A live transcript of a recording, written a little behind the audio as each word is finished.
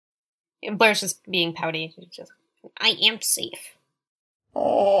Blair's just being pouty. She's just, I am safe.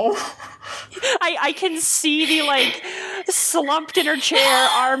 Oh. I can see the, like, slumped in her chair,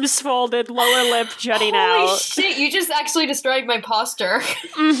 arms folded, lower lip jutting out. Holy shit, you just actually destroyed my posture.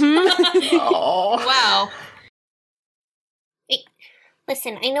 Mm-hmm. Oh. Wow. Hey,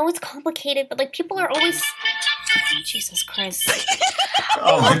 listen, I know it's complicated, but, like, people are always... Jesus Christ.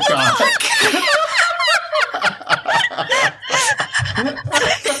 Oh my god.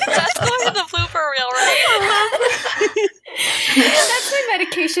 That's going to the blooper reel, right? That's my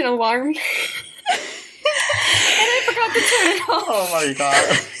medication alarm. And I forgot to turn it off. Oh my god.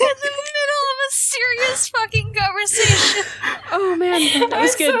 In the middle of a serious fucking conversation. Oh man, that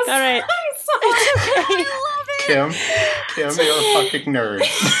was good. So All right. I'm sorry. I love it. Kim, you're a fucking nerd.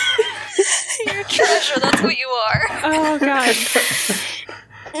 You're a treasure, that's what you are. Oh god.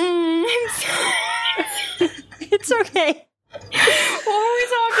 I'm sorry. It's okay. What were we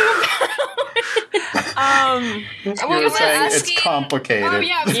talking about? You What were was I saying asking? it's complicated. Oh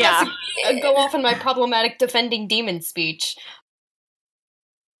yeah, I was supposed to go off on my problematic defending demon speech.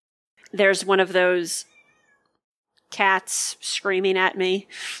 There's one of those cats screaming at me.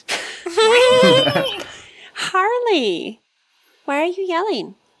 Harley, why are you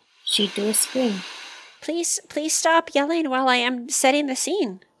yelling? She do a scream. Please stop yelling while I am setting the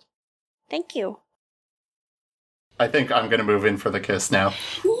scene. Thank you. I think I'm gonna move in for the kiss now.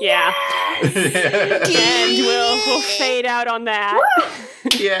 Yeah. And we'll fade out on that.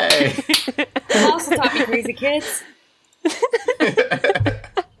 Yay. Also, Toppy Crazy Kids.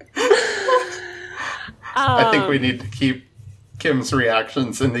 I think we need to keep Kim's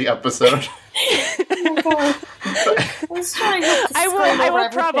reactions in the episode. Oh god. Let's try and get I will everything.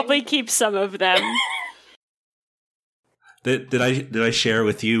 probably keep some of them. Did I share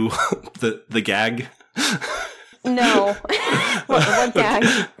with you the gag? No. what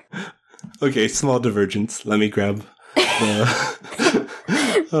gag? Okay, small divergence. Let me grab the...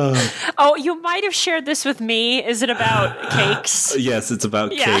 Oh, you might have shared this with me. Is it about cakes? Yes, it's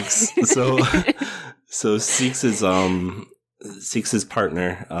about cakes. So Seeks's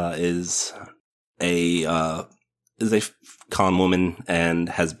partner is a con woman and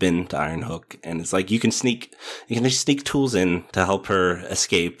has been to Iron Hook, and it's like you can sneak tools in to help her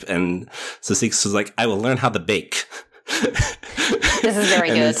escape. And so Seeks was like, I will learn how to bake. This is very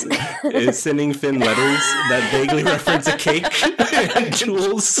good. It's sending Finn letters that vaguely reference a cake and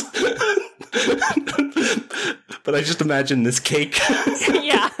tools. But I just imagine this cake.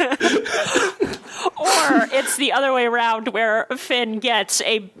 Yeah. Or it's the other way around, where Finn gets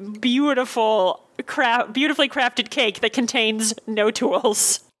a beautifully crafted cake that contains no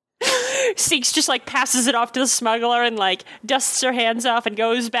tools. Seeks just like passes it off to the smuggler and like dusts her hands off and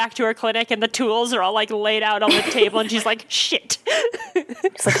goes back to her clinic, and the tools are all like laid out on the table, and she's like, shit.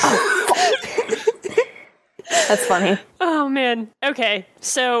 It's like, oh, fuck. That's funny. Oh man. Okay.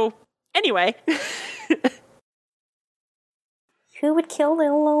 So anyway. Who would kill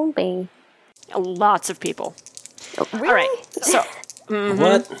Lil Lone Bee? Lots of people. Oh, really? All right. So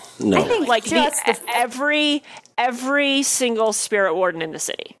What? No. I think like just every single spirit warden in the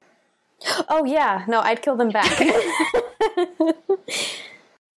city. Oh yeah, no, I'd kill them back.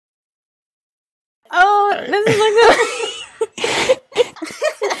 Oh, this is like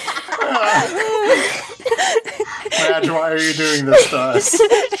Madge, why are you doing this to us?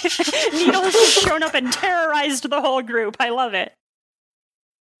 Needle has just shown up and terrorized the whole group. I love it.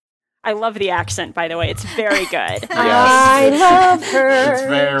 I love the accent, by the way. It's very good. I love her. It's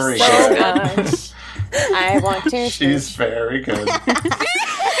very so good. much. I want to. She's very good.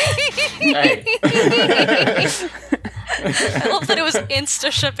 Hey. I love that it was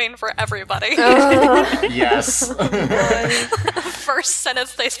insta-shipping for everybody. Yes. First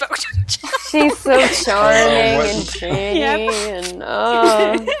sentence they spoke to each other. She's so charming what- and pretty Yep. and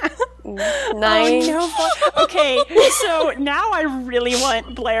nice. Oh, no. Okay, so now I really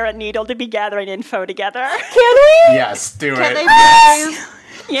want Blair and Needle to be gathering info together. Can we? Yes, do Can it. they please?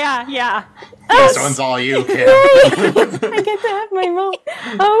 Yeah. This one's all you, Kim. I get to have my moment.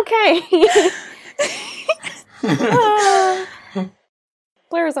 Okay.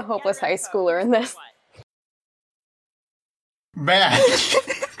 Blair is a hopeless high schooler in this. Madge.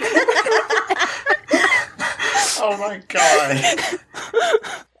 Oh my god.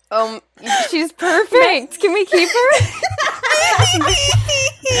 She's perfect. Can we keep her?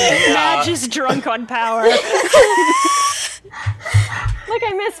 Madge is drunk on power. Look,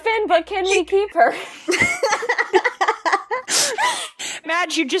 I miss Finn, but can we keep her?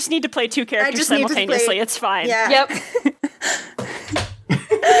 Madge, you just need to play two characters just need to simultaneously. play- It's fine. Yeah. Yep.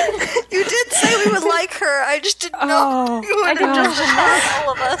 You did say we would like her. I just didn't know Oh, you would I have just Not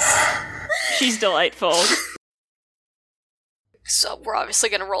all of us. She's delightful. So we're obviously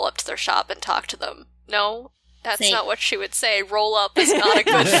going to roll up to their shop and talk to them. No? That's Say- not what she would say. Roll up is not a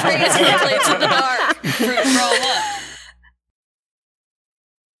good phrase for Blades in the Dark. Roll up.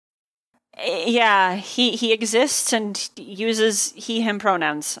 Yeah, he exists and uses he/him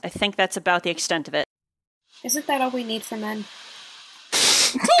pronouns. I think that's about the extent of it. Isn't that all we need for men?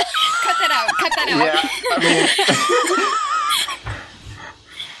 Cut that out. Cut that out. Yeah, I mean,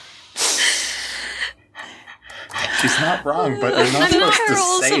 she's not wrong, but you're not supposed to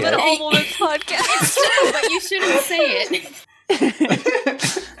Rules say of an it. all-woman podcast. But you shouldn't say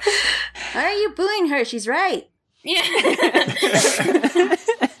it. Why are you booing her? She's right. Yeah.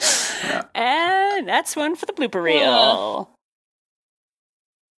 And that's one for the blooper reel.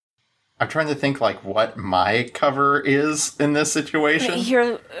 I'm trying to think like what my cover is in this situation.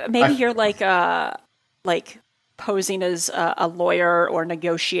 You're like posing as a lawyer or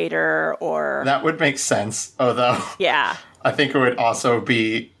negotiator or That would make sense, although yeah. I think it would also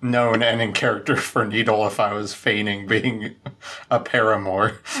be known and in character for Needle if I was feigning being a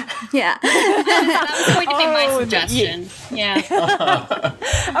paramour. Yeah. That was going to be my suggestion. Yeah.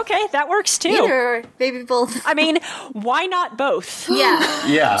 Okay, that works too. Either, maybe both. I mean, why not both? Yeah.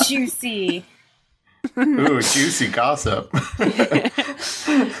 Yeah. Juicy. Ooh, juicy gossip.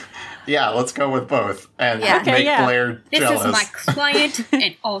 Yeah, let's go with both and Yeah. Okay, make yeah. Blair This jealous. is my client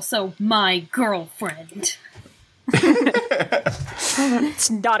and also my girlfriend. It's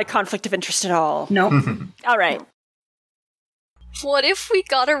not a conflict of interest at all. Nope. All right. What if we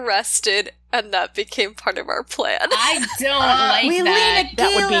got arrested and that became part of our plan? I don't like We that. lean a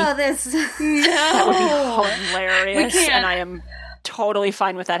That would be- kilo this. That would be hilarious, We can't. and I am totally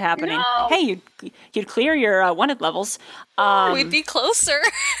fine with that happening. No. Hey, you'd clear your wanted levels. We'd be closer.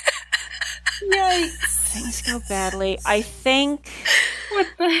 Yikes. Things go badly. I think, What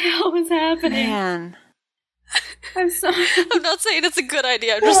the hell is happening? man. I'm sorry. I'm not saying it's a good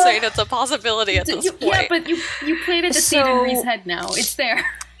idea. I'm just saying it's a possibility at this point. Yeah, but you planted the seed in Ree's head now. It's there.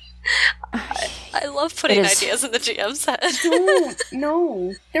 I love putting It is. ideas in the GM's head. Don't.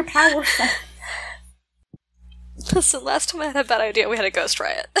 No. They're powerful. Listen, last time I had a bad idea, we had a ghost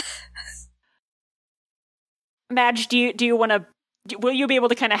riot. Madge, do you want to? Will you be able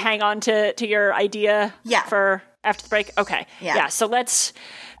to kind of hang on to your idea? Yeah. For after the break. Okay. Yeah. So let's.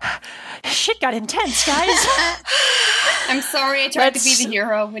 Shit got intense, guys. I'm sorry I tried to be Let's- the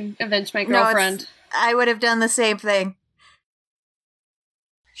hero and avenge my No, it's- girlfriend. I would have done the same thing.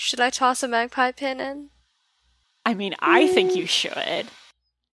 Should I toss a magpie pin in? I mean, I think you should.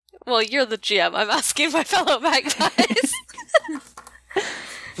 Well, you're the GM. I'm asking my fellow magpies.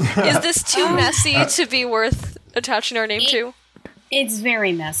 Is this too messy to be worth attaching our name to? It's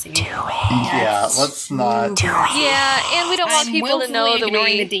very messy. Yeah, let's not. Yeah, and we don't want I'm people to know willfully that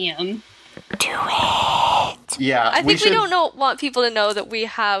ignoring we... the DM. Yeah, I think we should, don't want people to know that we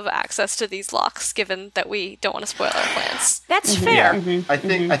have access to these locks, given that we don't want to spoil our plans. That's fair. Yeah, I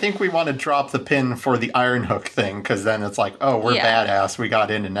think we want to drop the pin for the iron hook thing because then it's like, oh, we're Yeah. badass, we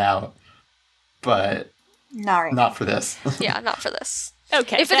got in and out, but Sorry. not for this. Yeah, not for this.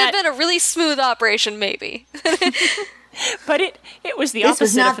 Okay. If it had been a really smooth operation, maybe. But it was the This opposite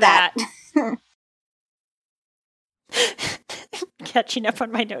was not of that. that. Catching up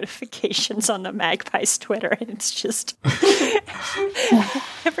on my notifications on the Magpie's Twitter, and it's just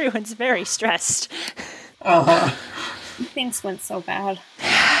everyone's very stressed. Things went so bad.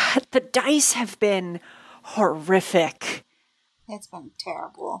 The dice have been horrific. It's been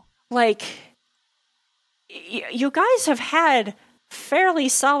terrible. Like, you guys have had fairly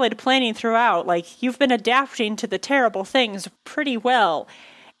solid planning throughout. Like, you've been adapting to the terrible things pretty well.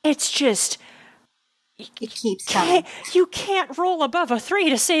 It's just It keeps coming. you can't roll above a 3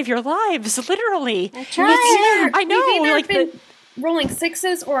 to save your lives, literally. Trying. I know, We've either like been rolling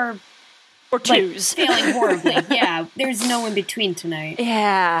sixes or or like, 2s. failing horribly. Yeah, there's no in between tonight.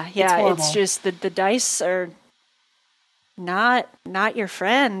 Yeah, it's horrible. just the dice are not your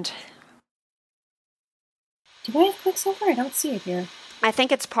friend. Do I have Quicksilver? I don't see it here. I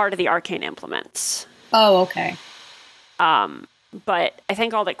think it's part of the arcane implements. Oh, okay. But I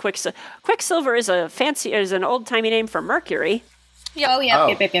think all that Quicksilver is an old-timey name for Mercury. Oh, yeah, Oh.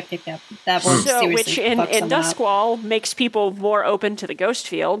 yep. That word So, seriously which in fucks them up. Duskwall makes people more open to the ghost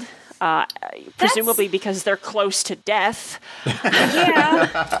field, presumably because they're close to death. Yeah,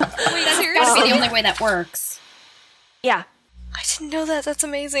 Wait, that's seriously? the only way that works. Yeah, I didn't know that. That's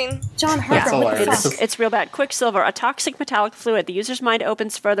amazing. John Harper, what the hilarious. fuck? it's real bad. Quicksilver, a toxic metallic fluid. The user's mind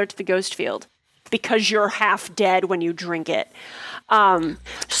opens further to the ghost field because you're half dead when you drink it.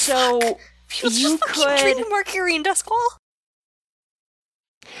 So you You could. drink Mercury in Duskwall?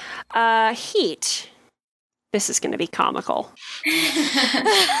 Heat. This is going to be comical.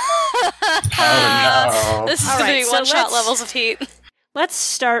 Oh, no. This is All going right, to be so one-shot let's- levels of heat. Let's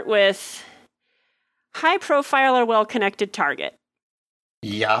start with high-profile or well-connected target.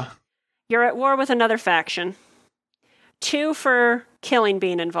 Yeah. You're at war with another faction. 2 for killing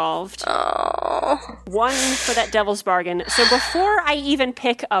being involved. Oh. 1 for that devil's bargain. So before I even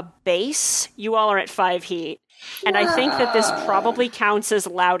pick a base, you all are at 5 heat. And I think that this probably counts as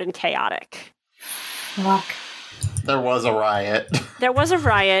loud and chaotic. Fuck. There was a riot. There was a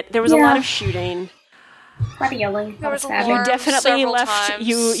riot. There was a lot of shooting. A lot of yelling. There was a stabbing. You Alarm definitely several left. times.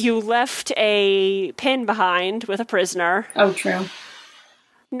 You left a pin behind with a prisoner. Oh, true.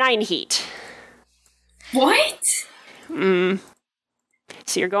 9 heat. What?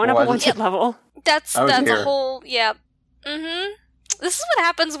 So you're going up a What? 1 hit level. That's Oh, a dear. whole, yeah. Mm-hmm. This is what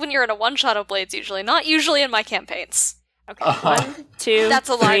happens when you're in a one-shot of Blades, usually. Not usually in my campaigns. Okay. 1, 2. That's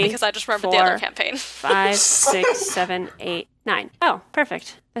a lie 3, because I just remembered the 4, other campaign. 5, 6, 7, 8, 9. Oh,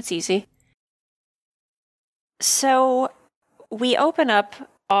 perfect. That's easy. So we open up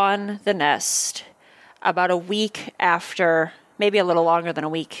on the nest about a week after, maybe a little longer than a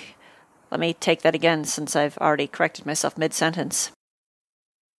week. Let me take that again since I've already corrected myself mid-sentence.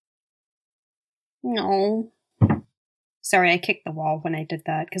 No. Sorry, I kicked the wall when I did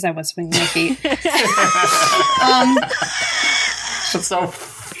that because I was swinging my feet. It's so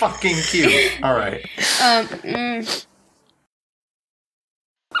fucking cute. All right.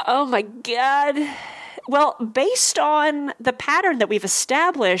 Oh my god. Well, based on the pattern that we've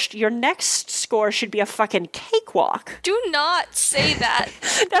established, your next score should be a fucking cakewalk. Do not say that.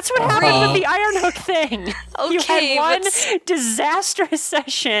 That's what happened with the Iron Hook thing. You Okay, had one but- disastrous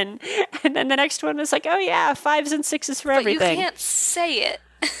session, and then the next one was like, oh yeah, 5s and 6s for But everything. you can't say it.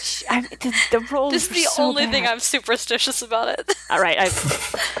 The rolls This is were the so only thing bad. I'm superstitious about it. All right,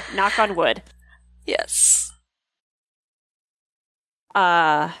 knock on wood. Yes.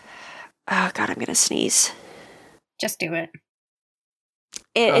 Oh god, I'm gonna sneeze. Just do it.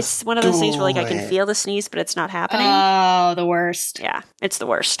 It's one of those things where like I do can it. feel the sneeze, but it's not happening. Oh, the worst. Yeah, it's the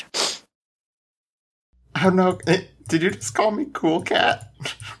worst. Oh no! Did you just call me Cool Cat?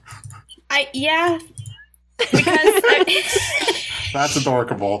 Yeah. Because That's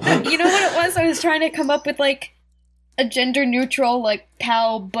adorable. you know what it was? I was trying to come up with like a gender neutral, like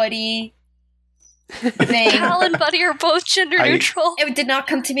pal buddy thing. Pal and Buddy are both gender neutral. It did not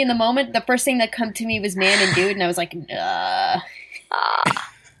come to me in the moment. The first thing that come to me was man and dude, and I was like,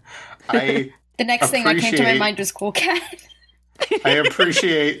 I The next thing that came to my Appreciate- mind was Cool Cat. I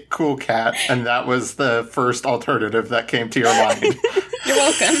appreciate Cool Cat, and that was the first alternative that came to your mind. You're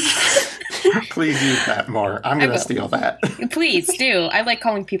welcome. Please use that more. I'm gonna will. steal that. Please do. I like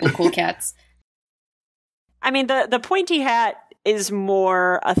calling people cool cats. I mean, the pointy hat is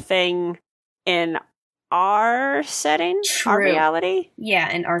more a thing in our setting, our True. reality. Yeah,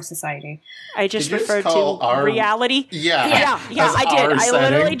 in our society. I just Did you just referred call to our- reality. Yeah, Yeah, as I did. our I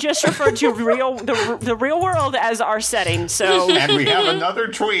literally setting. just referred to the real world as our setting. So, And we have another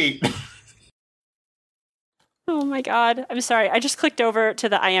tweet. oh my god, I'm sorry. I just clicked over to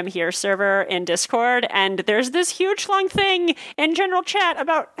the I Am Here server in Discord, and there's this huge long thing in general chat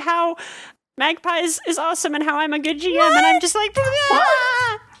about how Magpies is awesome and how I'm a good GM, and I'm just like, what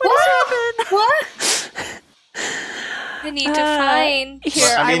happened? What? I need to find.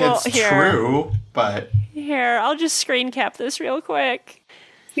 Here, I mean, will, it's here, true, but Here, I'll just screen cap this real quick.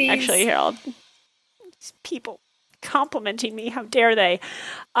 Please. Actually, here, I'll. These people complimenting me. How dare they?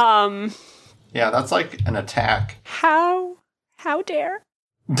 yeah, that's like an attack. How dare?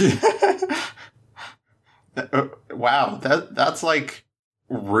 Wow, that's like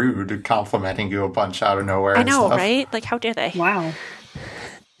rude, complimenting you a bunch out of nowhere. I and know, stuff. right? Like, how dare they? Wow.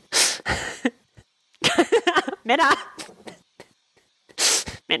 Minna.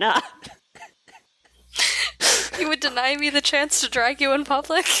 Minna. You would deny me the chance to drag you in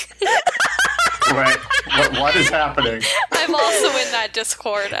public? Wait, what is happening? I'm also in that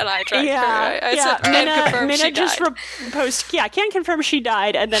Discord, and I dragged her. I yeah. said, can't confirm Minna she just died. post. Yeah, can't confirm she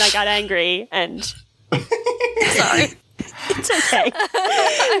died, and then I got angry, and Sorry. it's okay.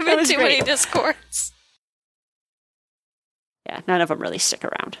 I'm That in was too many great. Discords. Yeah, none of them really stick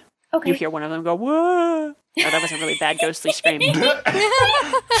around. Okay. You hear one of them go, whoa. Oh, that was a really bad ghostly scream.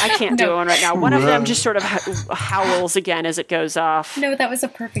 I can't do one right now. One of them just sort of howls again as it goes off. No, that was a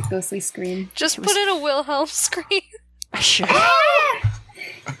perfect ghostly scream. Just put in a Wilhelm scream. I should.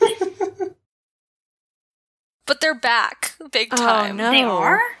 But they're back, big time. Oh, no. They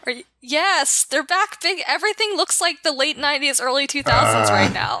are? Yes, they're back big. Everything looks like the late 90s, early 2000s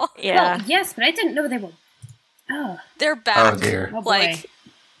right now. Yeah. Well, yes, but I didn't know they were. Oh, They're back. Oh dear. oh boy. Like,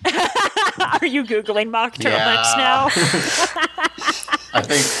 Are you Googling mock turtlenecks now?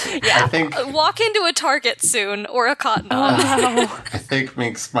 I think Walk into a Target soon, or a Cotton On. Oh, I think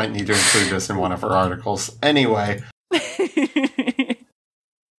Minx might need to include this in one of her articles. Anyway,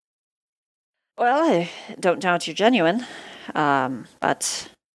 Well, I don't doubt you're genuine, but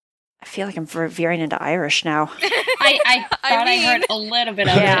I feel like I'm veering into Irish now. I thought I heard a little bit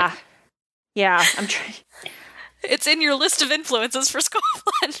of it. Yeah, I'm trying. It's in your list of influences for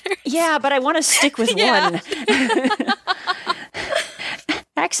Scotland. Yeah, but I want to stick with one.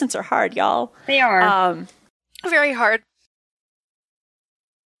 Accents are hard, y'all. They are. Very hard.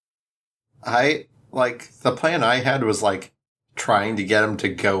 the plan I had was, trying to get him to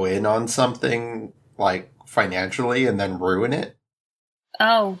go in on something, financially and then ruin it.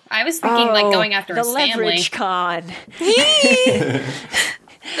 Oh, I was thinking, going after the his family. leverage con.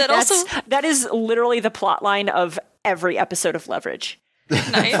 that is literally the plot line of every episode of Leverage.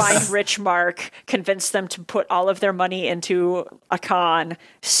 Nice. Find rich Mark, convince them to put all of their money into a con,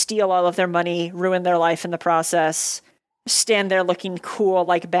 steal all of their money, ruin their life in the process, stand there looking cool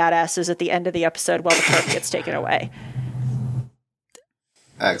like badasses at the end of the episode while the perk gets taken away.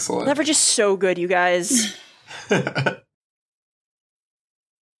 Excellent. Leverage is so good, you guys.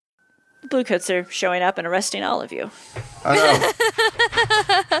 Bluecoats are showing up and arresting all of you. I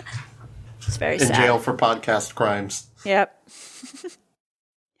know. It's very In sad. jail for podcast crimes. Yep.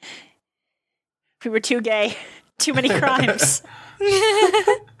 We were too gay. Too many crimes.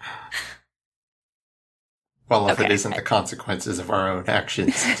 Well, if it Okay. isn't the consequences of our own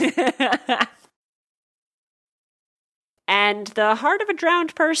actions. And the heart of a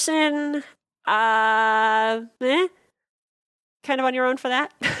drowned person, kind of on your own for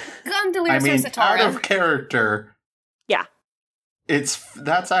that. Out of character. Yeah.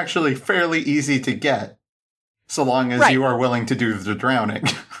 That's actually fairly easy to get, so long as Right. you are willing to do the drowning.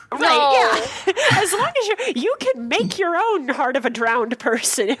 Right, yeah. As long as you can make your own heart of a drowned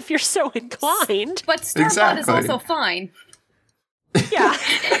person if you're so inclined. But store-bought is Exactly. also fine. Yeah.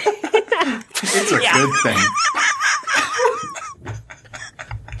 It's a good thing.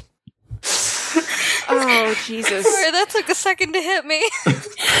 Oh, Jesus. Sorry, that took a second to hit me.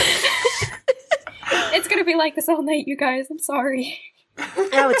 It's gonna be like this all night, you guys. I'm sorry.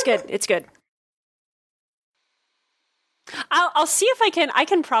 No, it's good. It's good. I'll see if I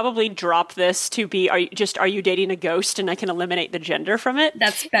can probably drop this to be are you dating a ghost, and I can eliminate the gender from it.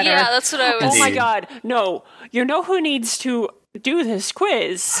 That's better. Yeah, that's what I was. Oh my Indeed. god, no. You know who needs to do this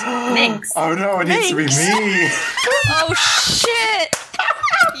quiz? Minx. Oh no, it needs to be me. Oh shit!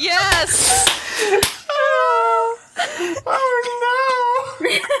 Yes. Oh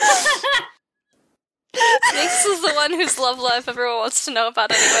no. This is the one whose love life everyone wants to know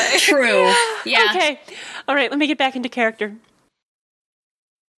about anyway. True. Yeah. Okay. All right, let me get back into character.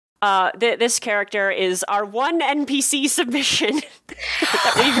 This character is our one NPC submission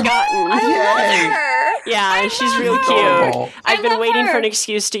that we've gotten. Her. Yeah, she's real cute. Adorable. I've been love waiting her. for an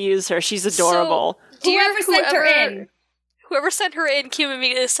excuse to use her. She's adorable. Do you ever send her in? Whoever sent her in, Kim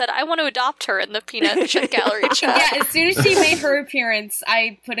immediately said, "I want to adopt her" in the peanut gallery chat. Yeah, as soon as she made her appearance,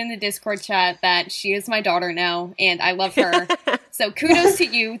 I put in the Discord chat that she is my daughter now, and I love her. So kudos to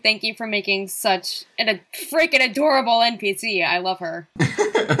you. Thank you for making such a freaking adorable NPC. I love her.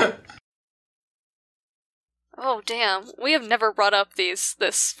 Oh damn, we have never brought up this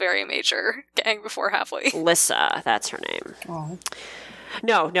very major gang before, have we? Lissa, that's her name. Oh.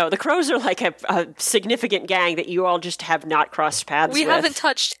 No, the Crows are like a significant gang that you all just have not crossed paths We with. haven't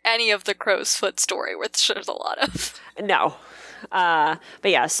touched any of the Crow's Foot story, which there's a lot of. No. But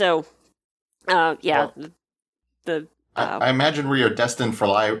yeah, so, Well, I imagine we are destined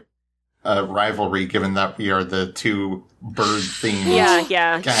for rivalry, given that we are the two bird-themed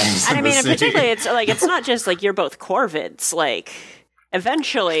yeah. gangs And I in mean, the and city. particularly, it's not just like you're both Corvids. Like,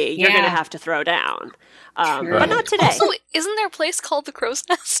 eventually, you're Yeah. going to have to throw down. True. But not today. Also, isn't there a place called the Crow's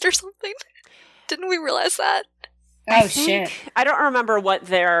Nest or something? Didn't we realize that? Oh, shit. I don't remember what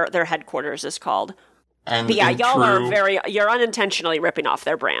their headquarters is called. And But yeah, in y'all true- are you're unintentionally ripping off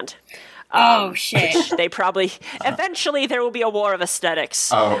their brand. Oh, shit. They probably, eventually there will be a war of aesthetics.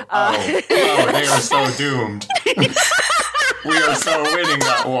 Oh, they are so doomed. We are so winning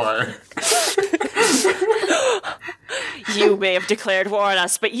that war. You may have declared war on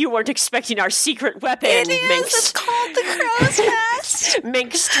us, but you weren't expecting our secret weapon, Minx. It's called the Crow's Nest.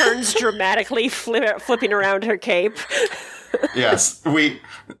 Minx turns dramatically, flipping around her cape. Yes,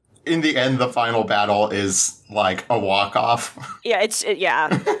 in the end, the final battle is like a walk-off. Yeah,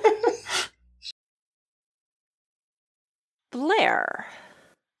 yeah. Blair.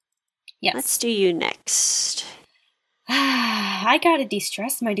 Yes. Let's do you next. I gotta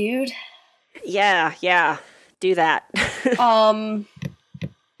de-stress, my dude. Yeah. Do that.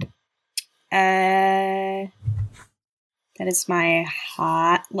 That is my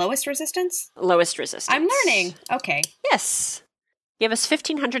lowest resistance? Lowest resistance. I'm learning. Okay. Yes. Give us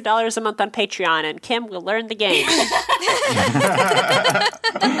 $1,500 a month on Patreon, and Kim will learn the game.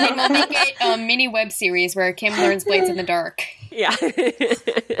 And we'll make it a mini web series where Kim learns Blades in the Dark. Yeah. Isn't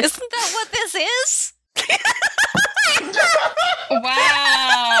that what this is?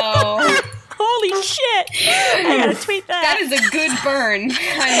 Wow. Holy shit. I gotta tweet that. That is a good burn.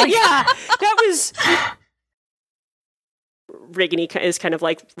 Yeah, that was... Riggany is kind of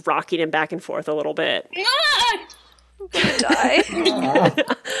like rocking him back and forth a little bit. I'm gonna die.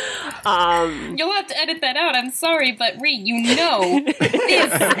 You'll have to edit that out. I'm sorry, but Ree, you know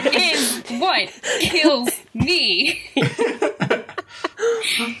this is what kills me.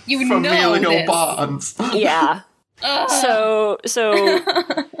 You know Familial this. bonds. Yeah. So.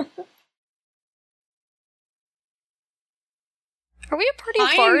 Are we a party of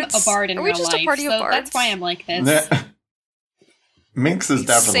I'm bards? a bard in Are we real just life, a party of so bards? that's why I'm like this. Minx is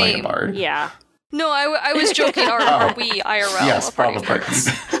definitely Same. a bard. Yeah. No, I was joking. Are we IRL? Yes, a party of probably.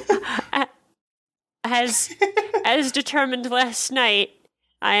 bards? As determined last night,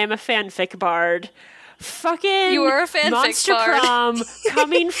 I am a fanfic bard. Fucking You are a fanfic Monster bard. Prom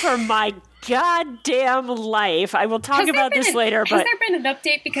coming for my goddamn life. I will talk about this later, Has but there been an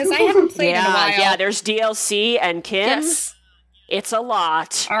update? Because I haven't played in a while. yeah, there's DLC and Kim. Yes. It's a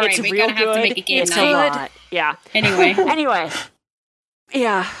lot. All right, it's we real gotta have good. to make a game it's night. a lot. Yeah. Anyway.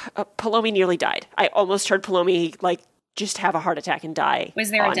 Yeah, Palomi nearly died. I almost heard Palomi just have a heart attack and die.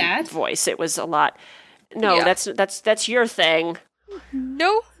 Was there a on dad? Voice. It was a lot. No, Yeah. that's your thing.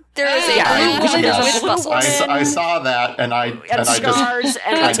 No, there is a Yeah, blue woman yeah. with muscles. I saw that, and I And scars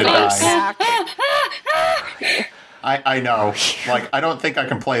and a kinda died. backpack. I know. I don't think I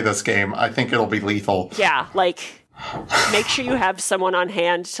can play this game. I think it'll be lethal. Yeah, make sure you have someone on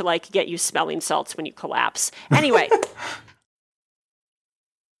hand to get you smelling salts when you collapse. Anyway.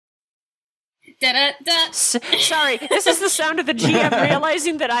 Sorry, this is the sound of the GM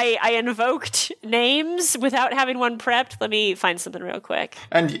realizing that I invoked names without having one prepped. Let me find something real quick.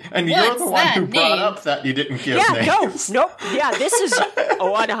 And you're What's the one that who brought name? up that you didn't give Yeah, names. nope. Yeah, this is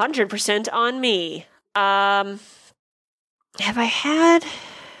 100% on me. Have I had?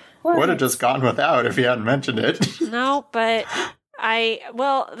 Would have just gone without if you hadn't mentioned it. No, but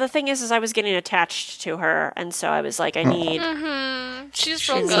the thing is I was getting attached to her, and so I was like, I need... She's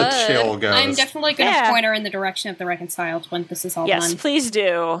real It's good. a chill goes. I'm definitely going to Yeah. point her in the direction of the reconciled when this is all Yes, done. please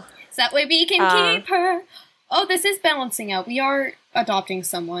do. So that way we can keep her. Oh, this is balancing out. We are adopting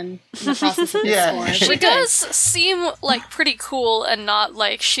someone in the process of this Yeah. war. She We're good. does seem pretty cool and not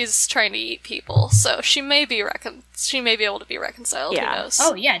like she's trying to eat people, so she may be able to be reconciled. Yeah. Who knows?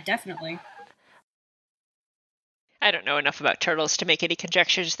 Oh, yeah, definitely. I don't know enough about turtles to make any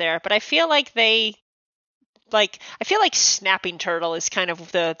conjectures there, but I feel like I feel like snapping turtle is kind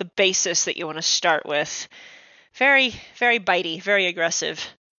of the basis that you want to start with. Very, very bitey, very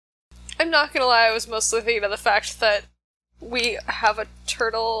aggressive. I'm not gonna lie, I was mostly thinking of the fact that we have a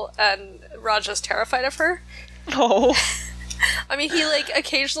turtle and Raja's terrified of her. Oh. I mean, he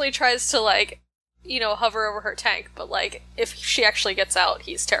occasionally tries to hover over her tank, but if she actually gets out,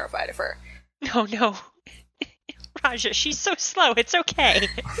 he's terrified of her. Oh no. Raja, she's so slow, it's okay.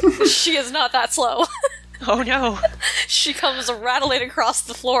 She is not that slow. Oh no. She comes rattling across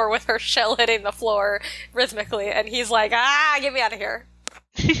the floor with her shell hitting the floor rhythmically, and he's like, get me out of here.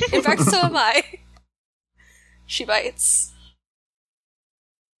 In fact, so am I. She bites.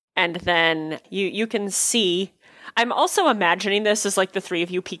 And then you can see... I'm also imagining this as the three of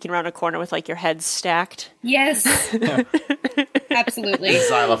you peeking around a corner with your heads stacked. Yes. Absolutely.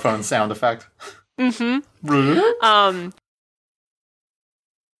 Xylophone sound effect. Mm-hmm.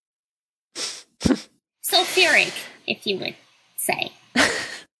 Sulfuric, if you would say.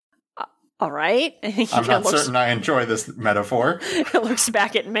 All right. I'm not certain I enjoy this metaphor. Looks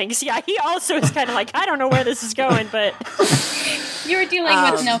back at Minx. Yeah, he also is kind of I don't know where this is going, but... You were dealing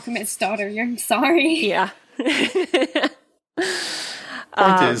with an alchemist's daughter. You're sorry. Yeah.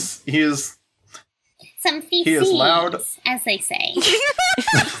 Point is, he is Some feces, He is loud. as they say.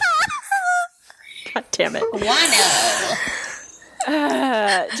 God damn it.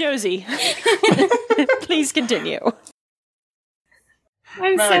 Guano. Josie, please continue.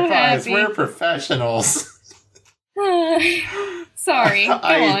 I'm so Magpies, happy. we're professionals. Sorry, go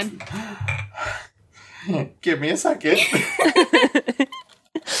on. Give me a second.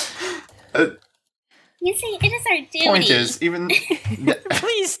 You see, it is our duty. Point is, even...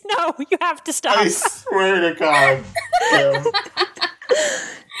 Please, no, you have to stop. I swear to God.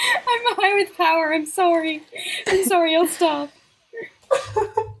 I'm high with power. I'm sorry. I'll stop.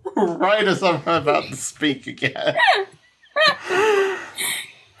 Right as I'm about to speak again.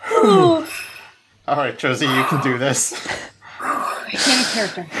 Alright, Josie, you can do this. Main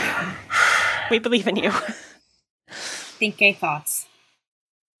character. We believe in you. Think gay thoughts.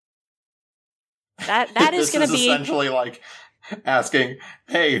 That is going to be... This is essentially like asking,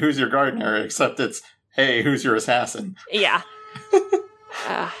 hey, who's your gardener? Except it's, hey, who's your assassin? Yeah.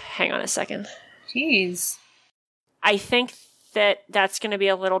 Hang on a second. Jeez. I think that's going to be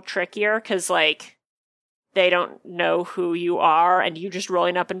a little trickier, because, like, they don't know who you are, and you just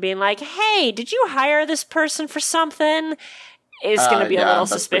rolling up and being like, hey, did you hire this person for something? Is going to be a little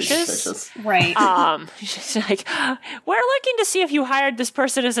suspicious. Right. She's like, we're looking to see if you hired this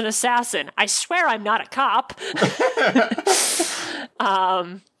person as an assassin. I swear I'm not a cop.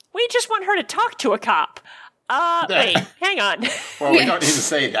 We just want her to talk to a cop. Wait, hang on. Well, we don't need to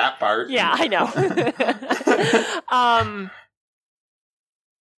say that part. Yeah, I know.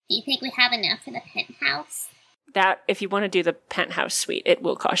 Do you think we have enough for the penthouse? That, if you want to do the penthouse suite, it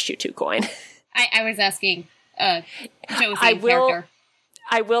will cost you 2 coin. I was asking Josie character.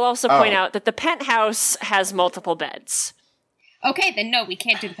 I will also point out that the penthouse has multiple beds. Okay, then no, we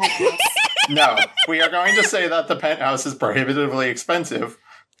can't do the penthouse. No, we are going to say that the penthouse is prohibitively expensive.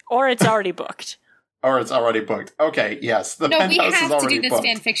 Or it's already booked. Or it's already booked. Okay, yes, the penthouse is already booked. No, we have to do this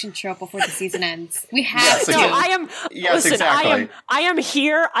fan fiction trope before the season ends. We have to. No, I am... Yes, listen, exactly. I am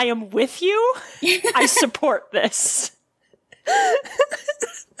here. I am with you. I support this.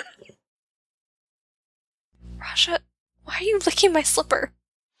 Rasha, why are you licking my slipper?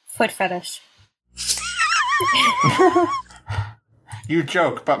 Foot fetish. You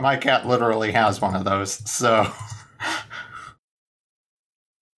joke, but my cat literally has one of those, so...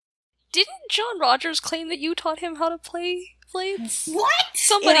 Didn't John Rogers claim that you taught him how to play blades? What?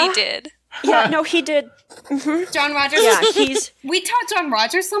 Somebody did. Yeah, no, he did. Mm-hmm. John Rogers? Yeah, We taught John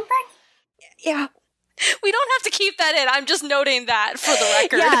Rogers something? Yeah. We don't have to keep that in. I'm just noting that for the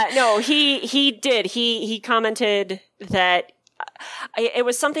record. Yeah, no, he did. He commented that it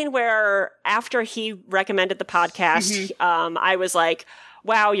was something where after he recommended the podcast, I was like,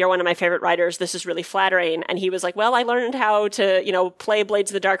 wow, you're one of my favorite writers. This is really flattering. And he was like, well, I learned how to, play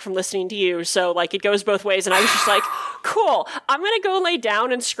Blades of the Dark from listening to you. So, like, it goes both ways. And I was just like, cool. I'm going to go lay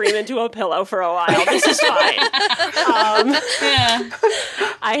down and scream into a pillow for a while. This is fine. Yeah.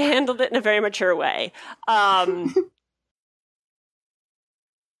 I handled it in a very mature way. God,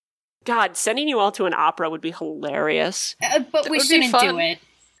 sending you all to an opera would be hilarious. But we shouldn't do it.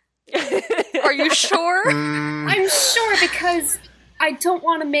 Are you sure? I'm sure, because I don't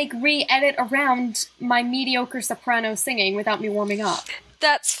want to make re-edit around my mediocre soprano singing without me warming up.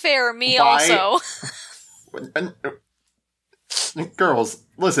 That's fair. Me also. Girls,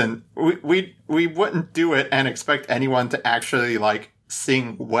 listen, we wouldn't do it and expect anyone to actually, like,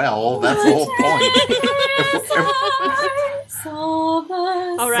 sing well. That's the whole point.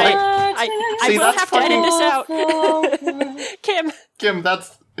 All right, I will have to edit this out.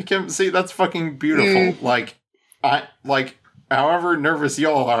 Kim, see, that's fucking beautiful. However nervous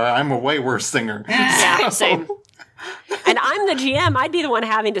y'all are, I'm a way worse singer. Yeah, same. And I'm the GM. I'd be the one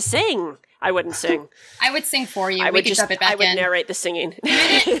having to sing. I wouldn't sing. I would sing for you. I would narrate the singing. To be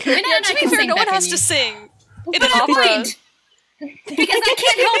fair, no one has to sing in an opera. Because I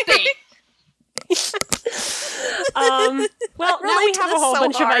can't help it. Well, now we have a whole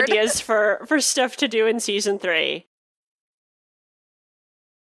bunch of ideas for stuff to do in season 3.